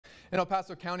And El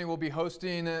Paso County will be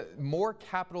hosting more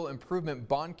capital improvement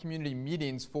bond community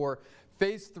meetings for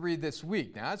Phase 3 this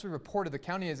week. Now, as we reported, the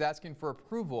county is asking for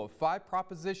approval of 5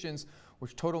 propositions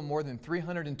which total more than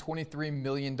 $323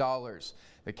 million.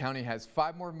 The county has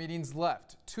 5 more meetings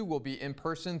left. 2 will be in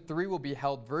person, 3 will be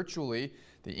held virtually.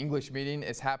 The English meeting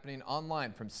is happening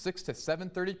online from 6 to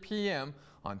 7:30 p.m.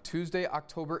 on Tuesday,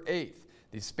 October 8th.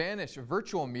 The Spanish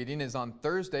virtual meeting is on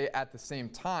Thursday at the same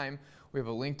time. We have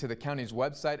a link to the county's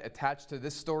website attached to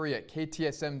this story at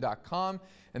KTSM.com.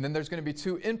 And then there's going to be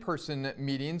 2 in-person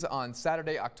meetings on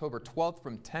Saturday, October 12th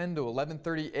from 10 to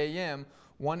 11:30 a.m.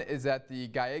 One is at the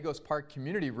Gallegos Park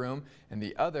Community Room and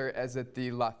the other is at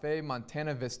the La Fe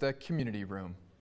Montana Vista Community Room.